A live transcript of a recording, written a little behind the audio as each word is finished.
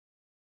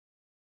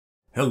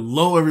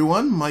Hello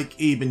everyone, Mike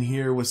Aben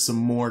here with some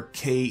more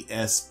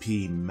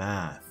KSP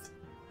math.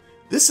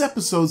 This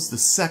episode's the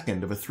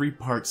second of a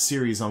three-part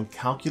series on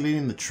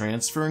calculating the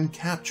transfer and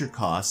capture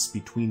costs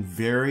between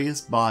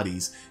various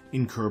bodies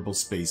in Kerbal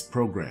Space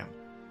Program.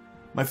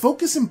 My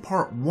focus in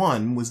part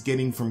 1 was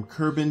getting from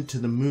Kerbin to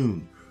the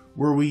Moon,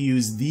 where we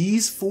use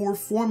these four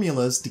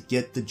formulas to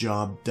get the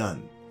job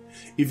done.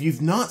 If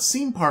you've not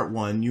seen part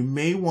 1, you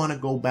may want to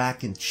go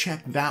back and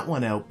check that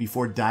one out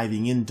before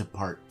diving into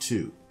part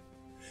 2.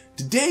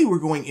 Today we're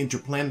going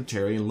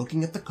interplanetary and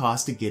looking at the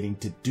cost of getting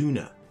to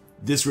Duna.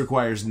 This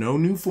requires no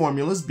new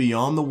formulas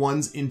beyond the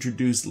ones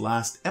introduced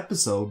last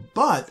episode,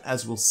 but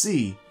as we'll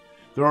see,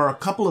 there are a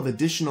couple of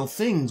additional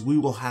things we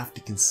will have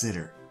to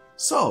consider.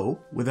 So,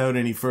 without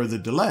any further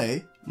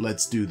delay,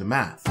 let's do the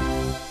math.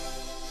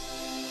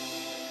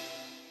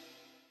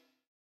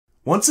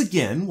 Once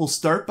again, we'll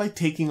start by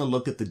taking a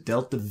look at the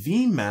delta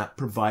V map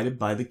provided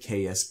by the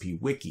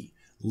KSP wiki,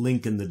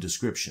 link in the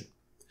description.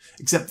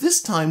 Except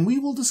this time we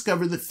will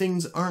discover that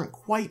things aren't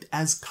quite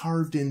as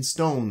carved in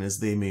stone as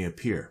they may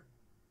appear.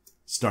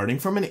 Starting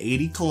from an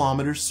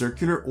 80-kilometer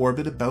circular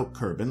orbit about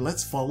Kerbin,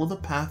 let's follow the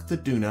path to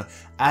Duna,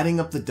 adding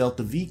up the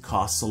delta V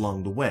costs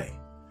along the way.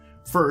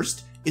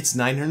 First, it's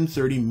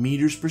 930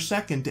 meters per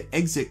second to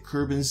exit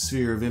Kerbin's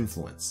sphere of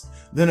influence,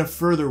 then a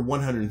further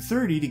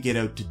 130 to get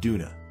out to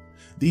Duna.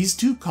 These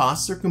two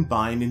costs are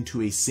combined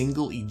into a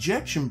single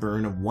ejection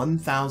burn of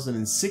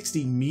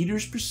 1,060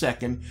 meters per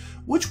second,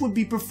 which would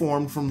be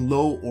performed from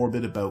low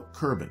orbit about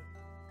Kerbin.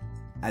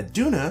 At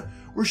Duna,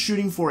 we're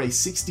shooting for a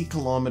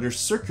 60-kilometer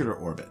circular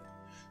orbit.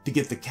 To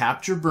get the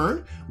capture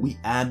burn, we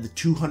add the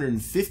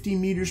 250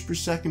 meters per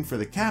second for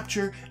the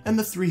capture and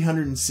the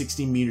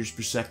 360 meters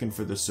per second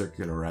for the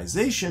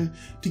circularization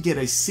to get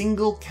a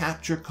single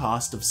capture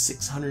cost of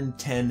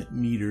 610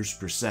 meters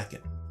per second.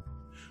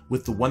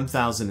 With the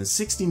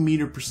 1060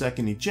 meter per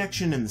second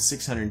ejection and the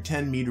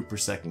 610 meter per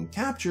second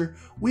capture,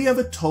 we have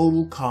a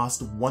total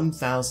cost of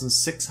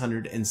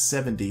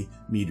 1670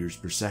 meters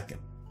per second.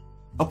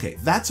 Okay,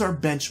 that's our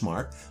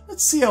benchmark.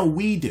 Let's see how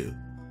we do.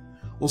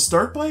 We'll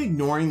start by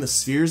ignoring the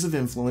spheres of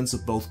influence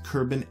of both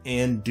Kerbin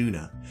and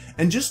Duna,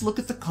 and just look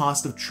at the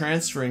cost of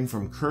transferring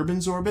from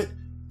Kerbin's orbit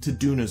to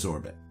Duna's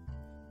orbit.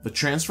 The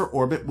transfer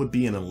orbit would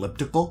be an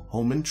elliptical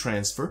Hohmann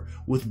transfer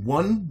with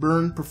one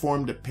burn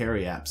performed at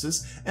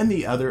periapsis and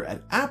the other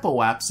at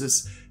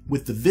apoapsis,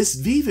 with the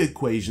vis-viva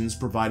equations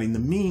providing the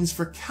means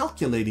for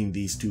calculating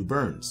these two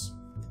burns.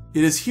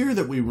 It is here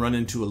that we run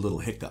into a little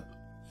hiccup.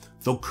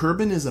 Though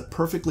Kerbin is a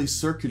perfectly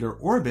circular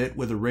orbit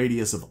with a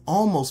radius of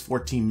almost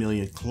 14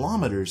 million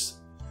kilometers,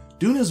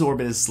 Duna's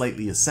orbit is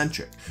slightly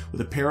eccentric,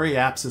 with a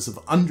periapsis of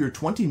under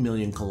 20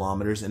 million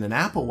kilometers and an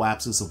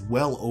apoapsis of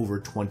well over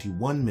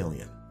 21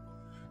 million.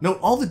 Note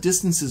all the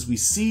distances we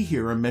see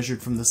here are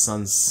measured from the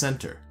Sun's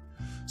center.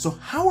 So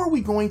how are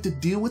we going to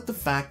deal with the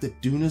fact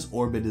that Duna's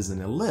orbit is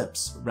an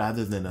ellipse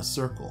rather than a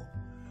circle?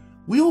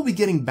 We will be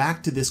getting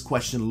back to this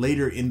question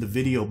later in the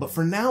video, but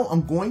for now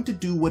I'm going to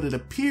do what it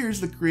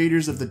appears the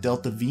creators of the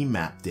delta V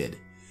map did.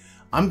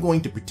 I'm going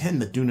to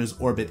pretend that Duna's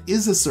orbit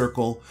is a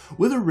circle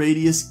with a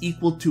radius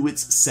equal to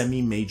its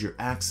semi-major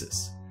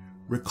axis.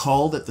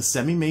 Recall that the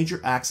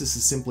semi-major axis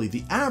is simply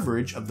the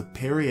average of the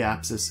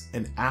periapsis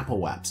and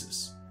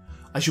apoapsis.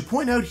 I should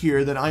point out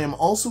here that I am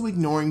also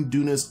ignoring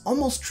Duna's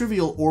almost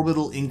trivial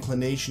orbital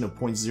inclination of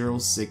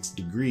 0.06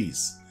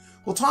 degrees.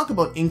 We'll talk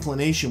about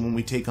inclination when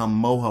we take on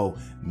Moho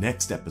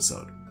next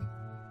episode.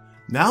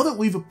 Now that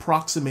we've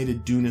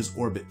approximated Duna's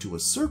orbit to a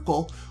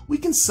circle, we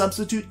can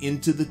substitute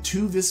into the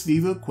two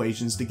vis-viva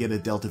equations to get a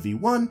delta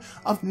V1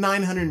 of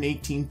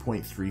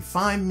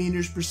 918.35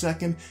 meters per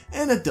second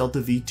and a delta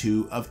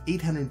V2 of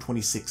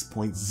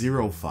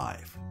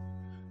 826.05.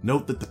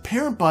 Note that the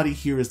parent body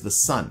here is the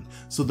Sun,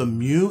 so the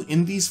mu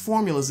in these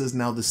formulas is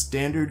now the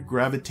standard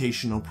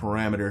gravitational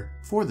parameter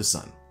for the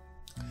Sun.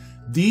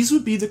 These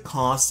would be the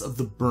costs of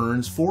the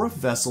burns for a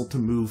vessel to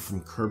move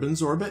from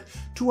Kerbin's orbit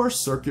to our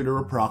circular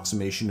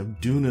approximation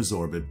of Duna's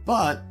orbit,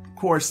 but of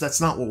course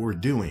that's not what we're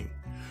doing.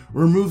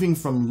 We're moving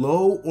from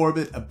low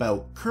orbit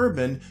about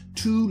Kerbin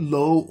to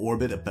low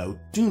orbit about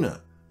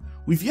Duna.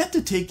 We've yet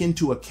to take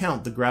into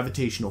account the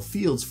gravitational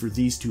fields for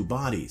these two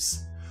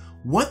bodies.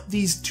 What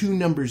these two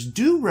numbers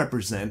do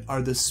represent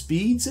are the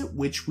speeds at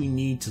which we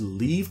need to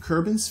leave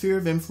Kerbin's sphere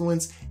of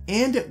influence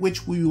and at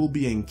which we will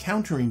be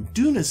encountering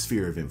Duna's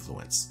sphere of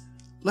influence.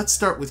 Let's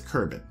start with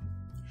Kerbin.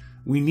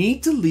 We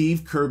need to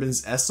leave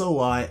Kerbin's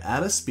SOI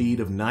at a speed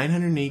of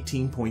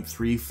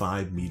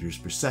 918.35 meters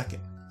per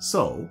second.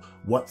 So,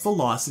 what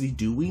velocity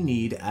do we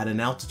need at an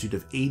altitude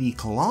of 80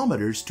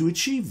 kilometers to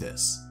achieve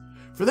this?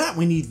 For that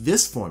we need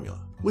this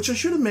formula, which I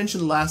should have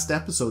mentioned last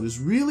episode is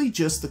really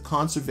just the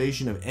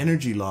conservation of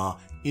energy law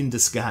in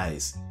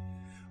disguise.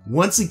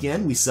 Once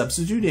again, we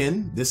substitute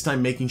in, this time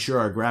making sure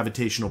our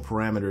gravitational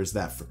parameter is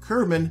that for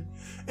Kerbin,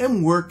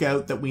 and work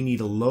out that we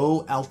need a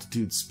low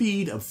altitude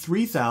speed of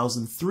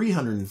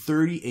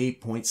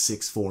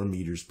 3,338.64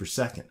 meters per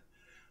second.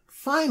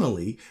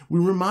 Finally, we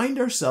remind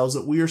ourselves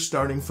that we are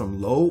starting from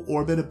low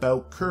orbit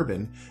about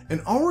Kerbin and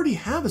already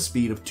have a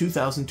speed of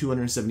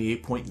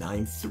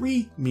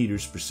 2,278.93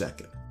 meters per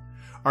second.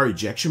 Our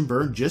ejection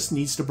burn just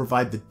needs to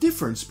provide the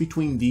difference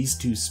between these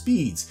two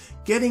speeds,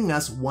 getting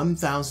us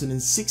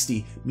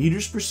 1,060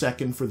 meters per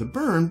second for the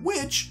burn,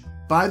 which,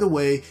 by the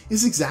way,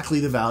 is exactly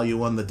the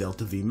value on the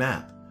delta V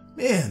map.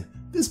 Man,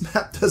 this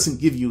map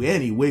doesn't give you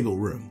any wiggle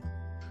room.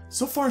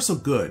 So far so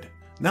good.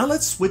 Now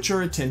let's switch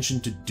our attention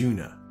to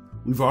Duna.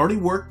 We've already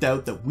worked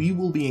out that we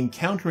will be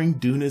encountering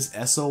Duna's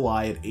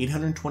SOI at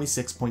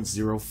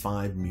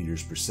 826.05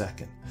 meters per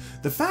second.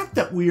 The fact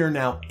that we are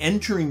now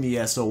entering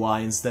the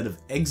SOI instead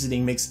of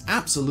exiting makes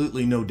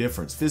absolutely no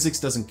difference. Physics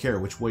doesn't care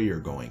which way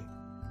you're going.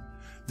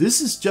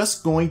 This is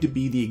just going to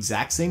be the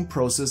exact same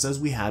process as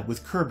we had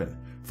with Kerbin.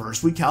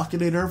 First, we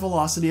calculate our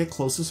velocity at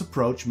closest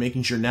approach,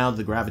 making sure now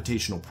the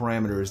gravitational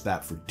parameter is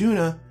that for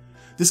Duna.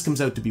 This comes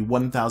out to be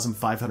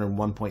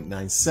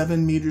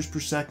 1,501.97 meters per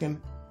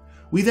second.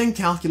 We then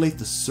calculate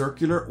the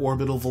circular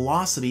orbital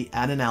velocity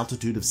at an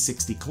altitude of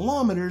 60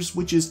 kilometers,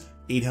 which is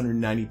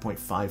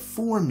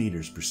 890.54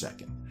 meters per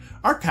second.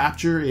 Our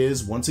capture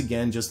is, once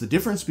again, just the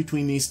difference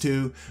between these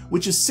two,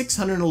 which is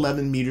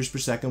 611 meters per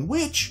second,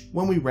 which,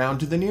 when we round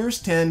to the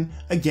nearest 10,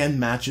 again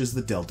matches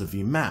the delta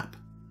V map.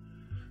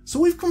 So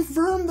we've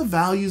confirmed the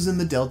values in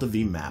the delta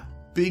V map.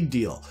 Big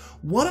deal.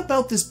 What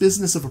about this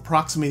business of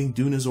approximating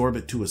Duna's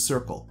orbit to a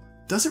circle?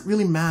 Does it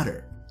really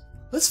matter?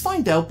 Let's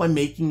find out by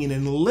making it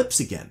an ellipse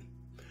again.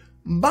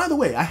 By the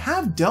way, I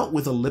have dealt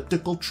with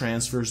elliptical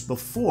transfers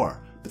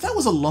before, but that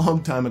was a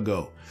long time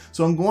ago,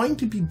 so I'm going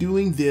to be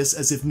doing this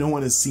as if no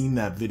one has seen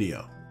that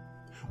video.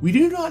 We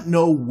do not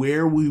know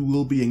where we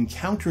will be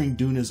encountering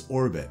Duna's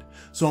orbit,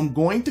 so I'm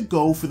going to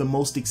go for the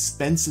most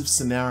expensive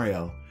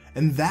scenario,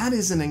 and that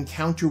is an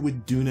encounter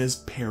with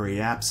Duna's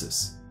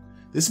periapsis.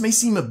 This may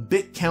seem a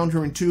bit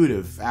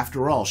counterintuitive.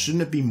 After all,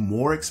 shouldn't it be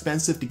more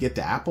expensive to get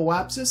to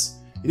apoapsis?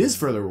 It is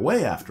further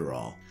away after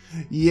all.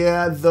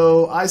 Yeah,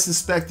 though I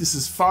suspect this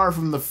is far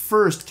from the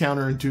first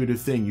counterintuitive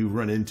thing you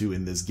run into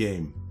in this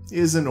game.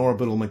 Isn't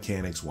orbital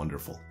mechanics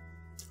wonderful?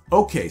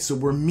 Okay, so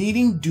we're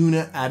meeting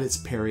Duna at its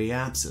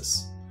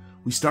periapsis.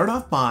 We start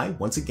off by,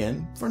 once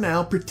again, for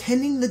now,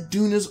 pretending that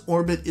Duna's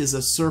orbit is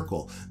a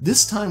circle,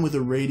 this time with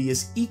a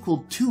radius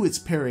equal to its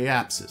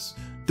periapsis.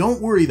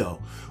 Don't worry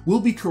though,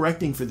 we'll be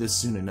correcting for this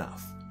soon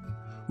enough.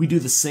 We do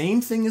the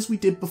same thing as we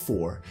did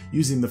before,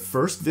 using the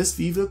first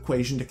vis-viva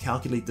equation to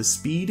calculate the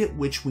speed at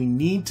which we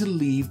need to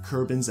leave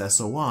Kerbin's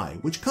SOI,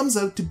 which comes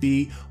out to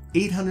be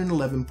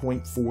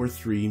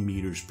 811.43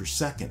 meters per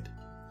second.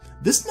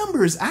 This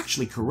number is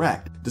actually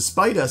correct,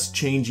 despite us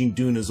changing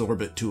Duna's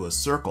orbit to a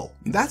circle.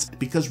 That's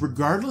because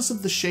regardless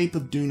of the shape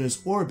of Duna's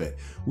orbit,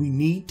 we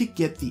need to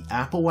get the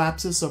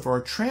apoapsis of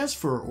our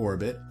transfer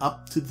orbit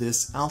up to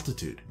this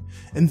altitude.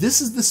 And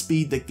this is the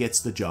speed that gets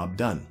the job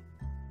done.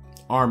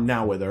 Armed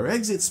now with our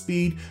exit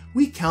speed,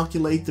 we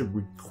calculate the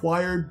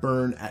required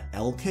burn at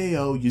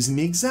LKO using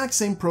the exact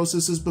same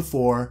process as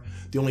before,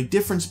 the only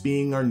difference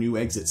being our new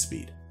exit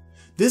speed.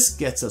 This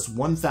gets us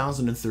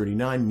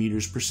 1,039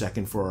 meters per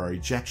second for our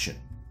ejection.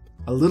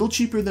 A little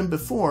cheaper than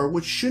before,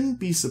 which shouldn't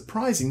be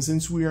surprising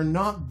since we are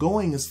not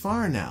going as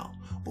far now.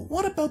 But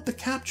what about the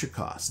capture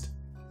cost?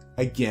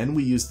 Again,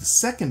 we use the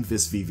second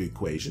vis-viva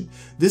equation,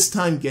 this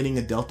time getting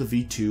a delta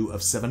V2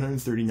 of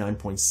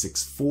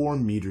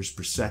 739.64 meters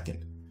per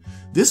second.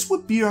 This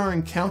would be our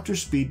encounter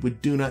speed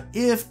with Duna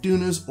if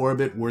Duna's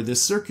orbit were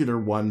this circular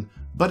one,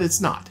 but it's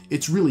not.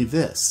 It's really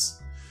this.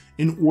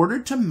 In order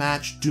to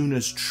match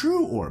Duna's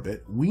true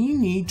orbit, we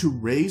need to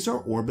raise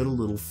our orbit a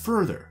little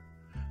further.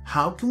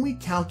 How can we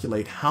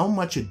calculate how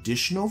much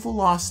additional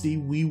velocity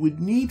we would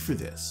need for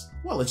this?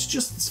 Well, it's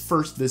just this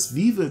first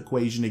vis-viva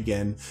equation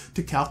again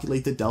to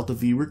calculate the delta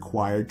V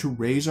required to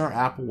raise our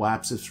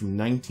apoapsis from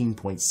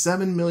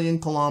 19.7 million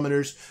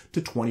kilometers to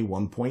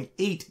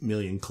 21.8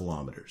 million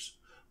kilometers.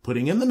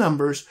 Putting in the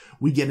numbers,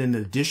 we get an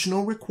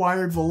additional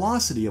required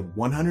velocity of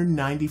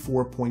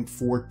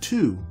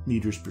 194.42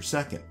 meters per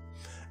second.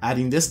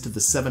 Adding this to the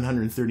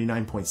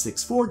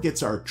 739.64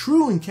 gets our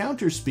true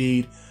encounter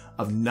speed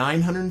of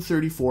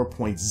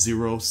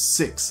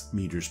 934.06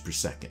 meters per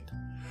second.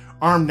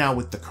 Armed now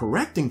with the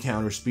correct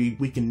encounter speed,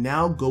 we can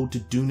now go to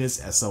Duna's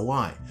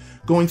SOI.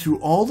 Going through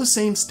all the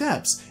same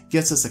steps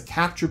gets us a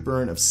capture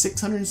burn of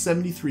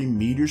 673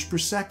 meters per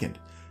second.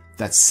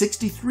 That's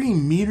 63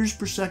 meters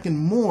per second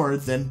more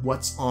than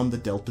what's on the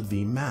delta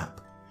V map.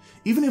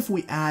 Even if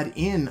we add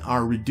in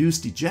our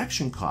reduced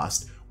ejection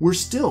cost, we're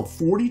still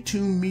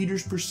 42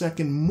 meters per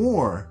second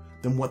more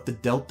than what the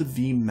delta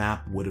V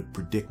map would have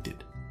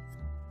predicted.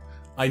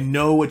 I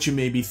know what you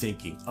may be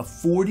thinking. A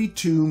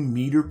 42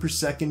 meter per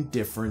second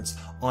difference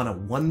on a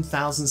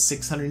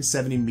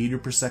 1,670 meter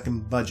per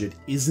second budget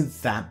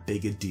isn't that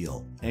big a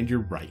deal, and you're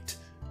right.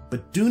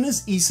 But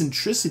Duna's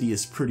eccentricity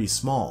is pretty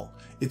small.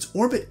 Its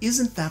orbit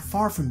isn't that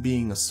far from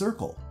being a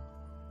circle.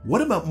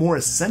 What about more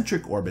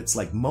eccentric orbits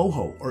like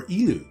Moho or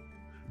Ilu?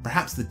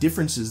 Perhaps the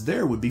differences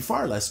there would be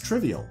far less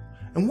trivial.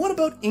 And what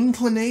about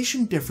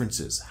inclination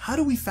differences? How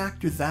do we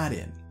factor that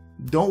in?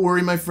 Don't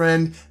worry, my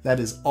friend, that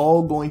is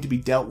all going to be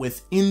dealt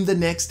with in the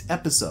next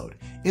episode.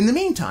 In the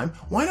meantime,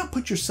 why not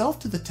put yourself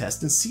to the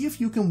test and see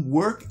if you can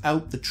work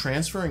out the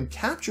transfer and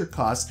capture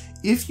costs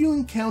if you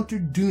encounter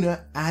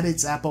Duna at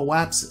its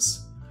apoapsis.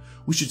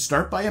 We should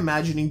start by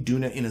imagining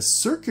Duna in a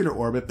circular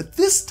orbit, but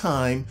this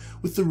time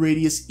with the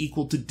radius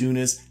equal to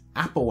Duna's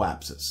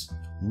apoapsis.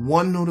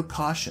 One note of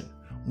caution: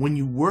 when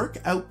you work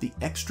out the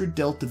extra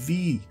delta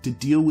V to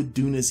deal with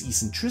Duna's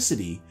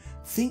eccentricity,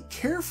 think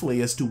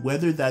carefully as to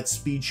whether that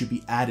speed should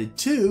be added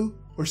to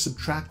or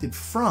subtracted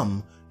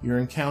from your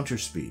encounter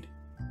speed.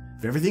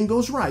 If everything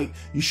goes right,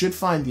 you should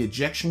find the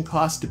ejection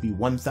cost to be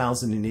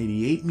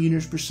 1,088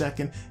 meters per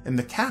second and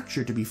the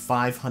capture to be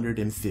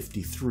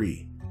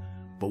 553.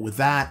 But with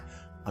that,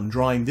 I'm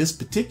drawing this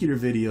particular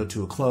video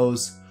to a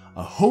close.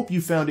 I hope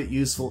you found it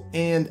useful,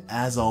 and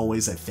as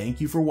always, I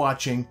thank you for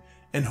watching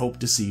and hope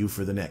to see you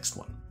for the next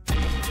one.